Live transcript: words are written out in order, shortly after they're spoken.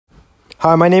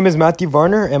Hi, my name is Matthew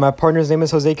Varner, and my partner's name is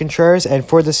Jose Contreras, and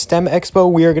for the STEM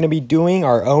Expo, we are going to be doing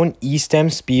our own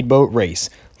eSTEM speedboat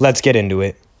race. Let's get into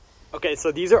it. Okay,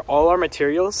 so these are all our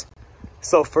materials.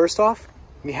 So first off,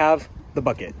 we have the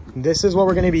bucket. This is what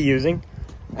we're going to be using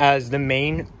as the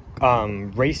main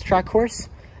racetrack course.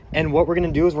 And what we're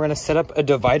going to do is we're going to set up a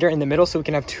divider in the middle so we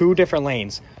can have two different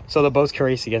lanes so the boats can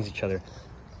race against each other.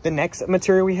 The next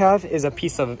material we have is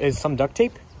some duct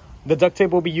tape. The duct tape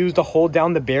will be used to hold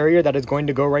down the barrier that is going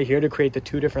to go right here to create the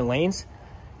two different lanes.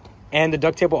 And the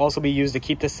duct tape will also be used to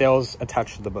keep the sails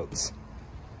attached to the boats.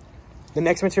 The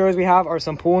next materials we have are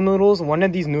some pool noodles. One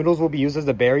of these noodles will be used as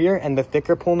the barrier, and the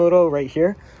thicker pool noodle right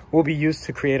here will be used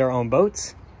to create our own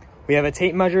boats. We have a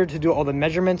tape measure to do all the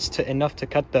measurements enough to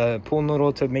cut the pool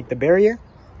noodle to make the barrier.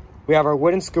 We have our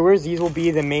wooden skewers. These will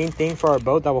be the main thing for our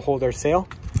boat that will hold our sail.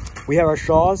 We have our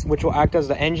straws, which will act as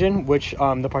the engine, which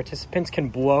the participants can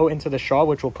blow into the straw,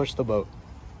 which will push the boat.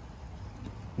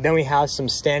 Then we have some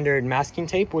standard masking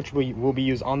tape, which will be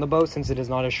used on the boat since it is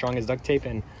not as strong as duct tape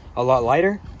and a lot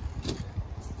lighter.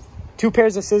 2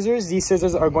 pairs of scissors. These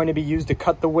scissors are going to be used to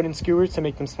cut the wooden skewers to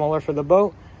make them smaller for the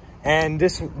boat. And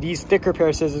these thicker pair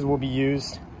of scissors will be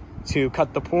used to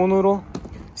cut the pool noodle.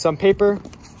 Some paper,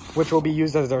 which will be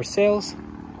used as our sails.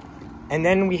 And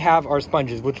then we have our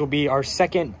sponges, which will be our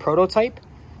second prototype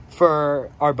for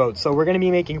our boat. So we're going to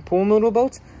be making pool noodle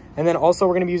boats. And then also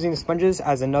we're going to be using the sponges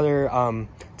as another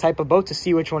type of boat to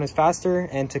see which one is faster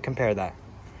and to compare that.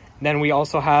 Then we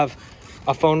also have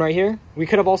a phone right here. We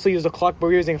could have also used a clock, but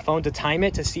we're using a phone to time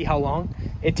it to see how long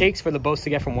it takes for the boats to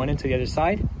get from one end to the other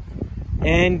side.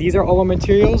 And these are all our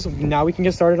materials. Now we can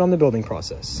get started on the building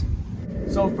process.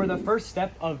 So for the first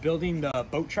step of building the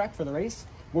boat track for the race,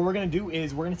 what we're going to do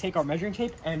is we're going to take our measuring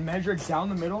tape and measure down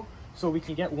the middle so we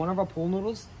can get one of our pool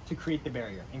noodles to create the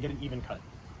barrier and get an even cut.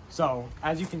 So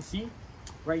as you can see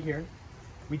right here,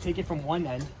 we take it from one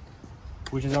end,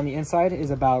 which is on the inside,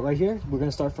 is about right here. We're going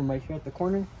to start from right here at the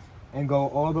corner and go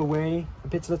all the way a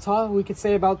bit to the top. We could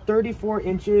say about 34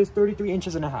 inches, 33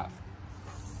 inches and a half.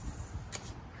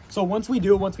 So once we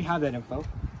have that info,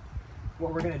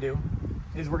 what we're going to do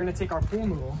is we're going to take our pool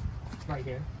noodle right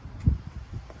here.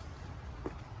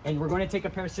 And we're going to take a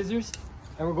pair of scissors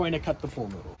and we're going to cut the pool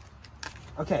noodle.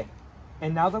 Okay,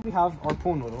 and now that we have our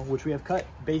pool noodle, which we have cut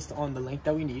based on the length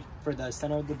that we need for the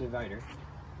center of the divider,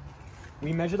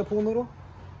 we measure the pool noodle.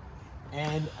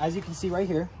 And as you can see right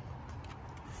here,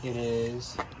 it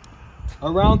is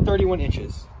around 31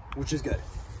 inches, which is good.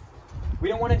 We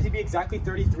don't want it to be exactly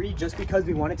 33 just because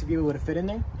we want it to be able to fit in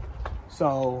there.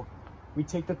 So we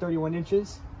take the 31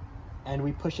 inches and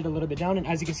we push it a little bit down, and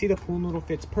as you can see, the pool noodle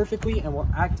fits perfectly and will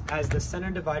act as the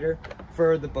center divider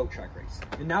for the boat track race.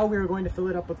 And now we are going to fill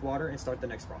it up with water and start the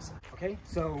next process. Okay,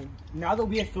 so now that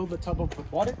we have filled the tub up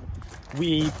with water,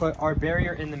 we put our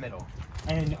barrier in the middle.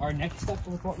 And our next step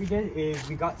with what we did is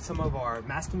we got some of our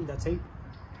masking duct tape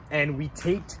and we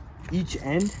taped each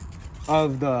end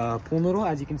of the pool noodle,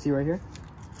 as you can see right here,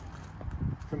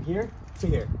 from here to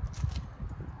here.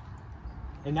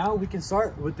 And now we can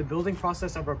start with the building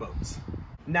process of our boats.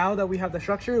 Now that we have the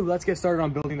structure, let's get started on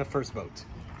building the first boat.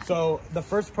 So the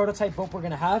first prototype boat we're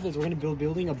going to have is we're going to be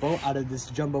building a boat out of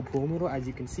this jumbo pool noodle, as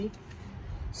you can see.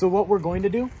 So what we're going to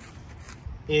do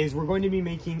is we're going to be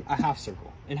making a half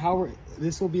circle. And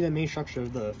this will be the main structure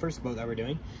of the first boat that we're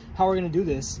doing. How we're going to do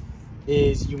this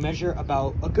is you measure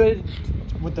about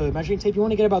with the measuring tape, you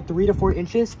want to get about 3 to 4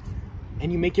 inches,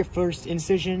 and you make your first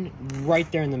incision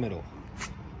right there in the middle.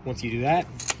 Once you do that,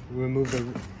 remove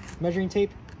the measuring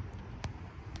tape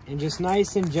and just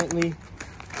nice and gently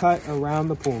cut around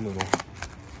the pool noodle.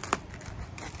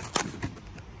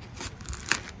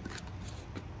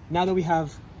 Now that we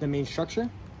have the main structure,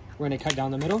 we're going to cut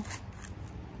down the middle.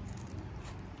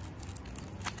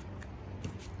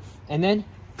 And then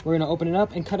we're going to open it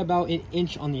up and cut about 1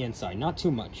 inch on the inside, not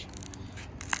too much.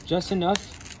 Just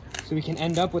enough so we can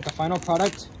end up with the final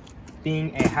product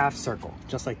being a half circle,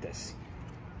 just like this.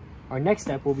 Our next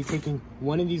step will be taking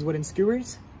one of these wooden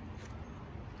skewers,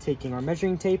 taking our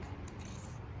measuring tape,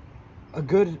 a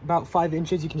good about 5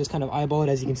 inches, you can just kind of eyeball it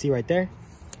as you can see right there.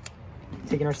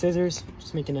 Taking our scissors,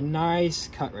 just making a nice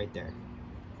cut right there.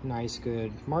 Nice,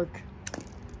 good mark.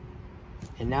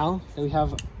 And now that we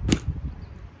have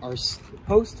our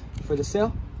post for the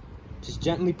sail, just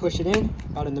gently push it in,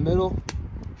 about in the middle.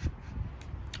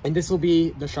 And this will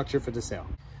be the structure for the sail.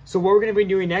 So what we're gonna be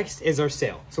doing next is our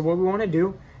sail. So what we wanna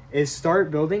do is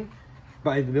start building.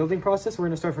 By the building process, we're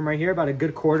going to start from right here, about a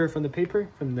good quarter from the paper,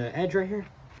 from the edge right here.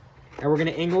 And we're going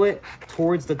to angle it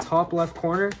towards the top left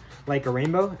corner like a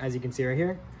rainbow, as you can see right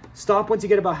here. Stop once you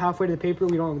get about halfway to the paper.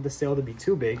 We don't want the sail to be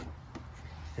too big.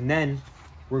 And then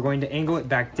we're going to angle it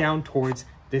back down towards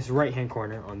this right-hand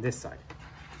corner on this side.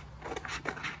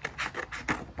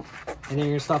 And then you're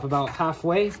gonna stop about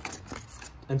halfway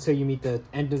until you meet the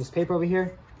end of this paper over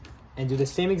here, and do the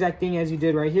same exact thing as you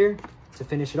did right here. To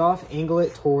finish it off, angle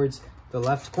it towards the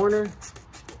left corner,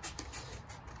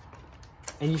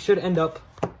 and you should end up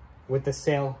with the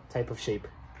sail type of shape,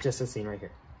 just as seen right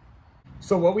here.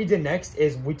 So what we did next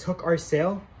is we took our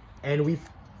sail and we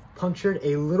punctured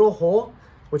a little hole.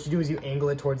 What you do is you angle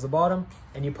it towards the bottom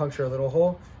and you puncture a little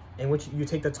hole, in which you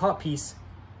take the top piece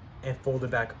and fold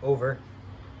it back over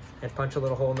and punch a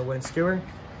little hole in the wooden skewer,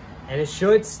 and it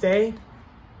should stay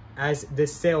as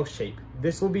this sail shape.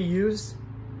 This will be used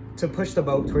to push the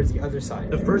boat towards the other side.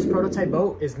 The first prototype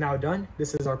boat is now done.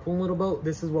 This is our pool noodle boat.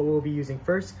 This is what we'll be using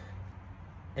first.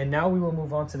 And now we will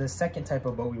move on to the second type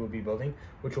of boat we will be building,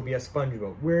 which will be a sponge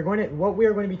boat. What we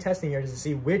are going to be testing here is to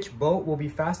see which boat will be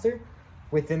faster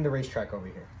within the racetrack over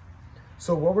here.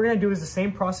 So what we're going to do is the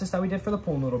same process that we did for the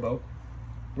pool noodle boat.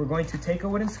 We're going to take a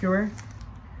wooden skewer,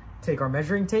 take our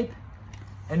measuring tape,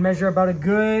 and measure about a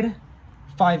good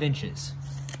 5 inches.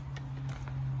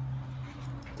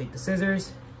 Take the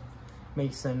scissors,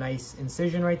 makes a nice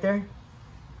incision right there,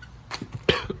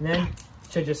 and then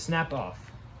it should just snap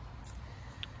off,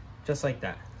 just like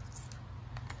that.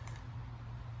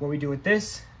 What we do with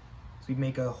this is we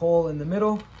make a hole in the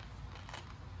middle,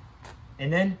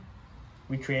 and then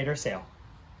we create our sail.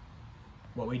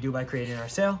 What we do by creating our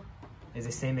sail is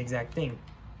the same exact thing.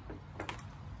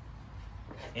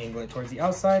 Angle it towards the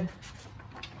outside,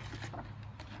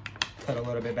 cut a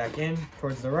little bit back in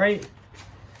towards the right,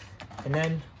 and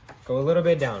then go a little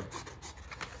bit down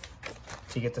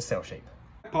to get the sail shape.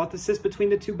 The hypothesis between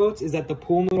the two boats is that the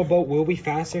pool noodle boat will be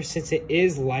faster since it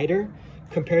is lighter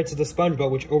compared to the sponge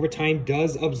boat, which over time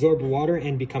does absorb water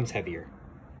and becomes heavier.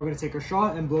 We're going to take our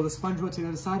shot and blow the sponge boat to the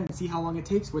other side and see how long it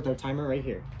takes with our timer right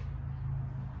here.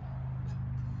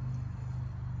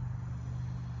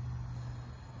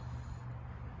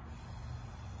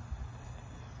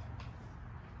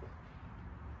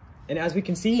 And as we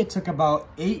can see, it took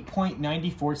about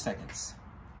 8.94 seconds.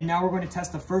 And now we're going to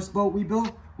test the first boat we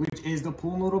built, which is the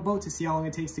pool noodle boat, to see how long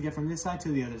it takes to get from this side to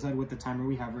the other side with the timer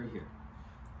we have right here.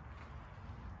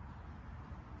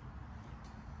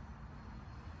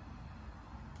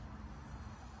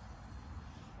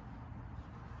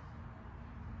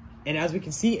 And as we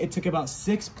can see, it took about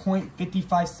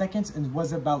 6.55 seconds and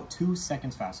was about 2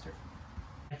 seconds faster.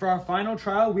 And for our final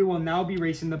trial, we will now be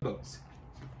racing the boats.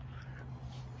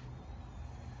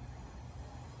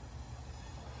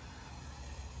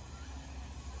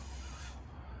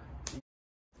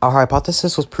 Our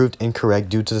hypothesis was proved incorrect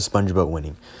due to the sponge boat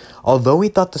winning. Although we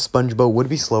thought the sponge boat would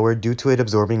be slower due to it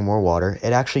absorbing more water,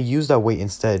 it actually used that weight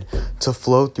instead to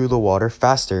flow through the water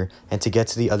faster and to get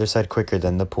to the other side quicker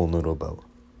than the pool noodle boat.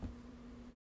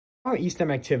 Our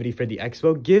eSTEM activity for the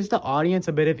expo gives the audience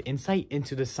a bit of insight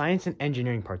into the science and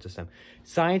engineering parts of STEM.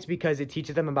 Science because it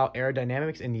teaches them about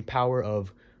aerodynamics and the power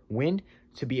of wind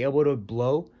to be able to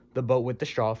blow the boat with the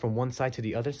straw from one side to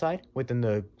the other side within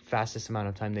the fastest amount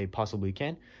of time they possibly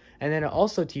can. And then it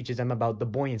also teaches them about the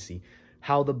buoyancy,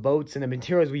 how the boats and the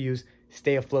materials we use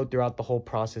stay afloat throughout the whole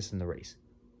process in the race.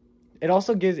 It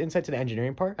also gives insight to the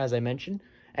engineering part, as I mentioned.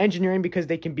 Engineering because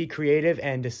they can be creative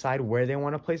and decide where they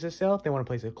want to place a sail. If they want to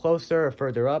place it closer or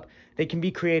further up, they can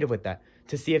be creative with that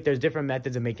to see if there's different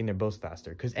methods of making their boats faster.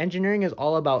 Because engineering is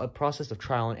all about a process of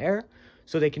trial and error.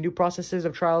 So they can do processes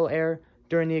of trial and error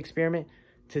during the experiment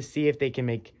to see if they can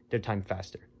make their time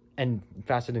faster and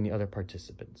faster than the other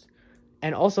participants.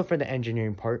 And also for the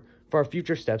engineering part, for our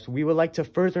future steps, we would like to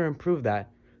further improve that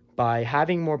by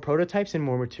having more prototypes and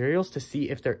more materials to see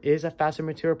if there is a faster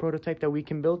material prototype that we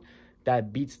can build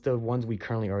that beats the ones we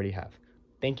currently already have.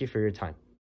 Thank you for your time.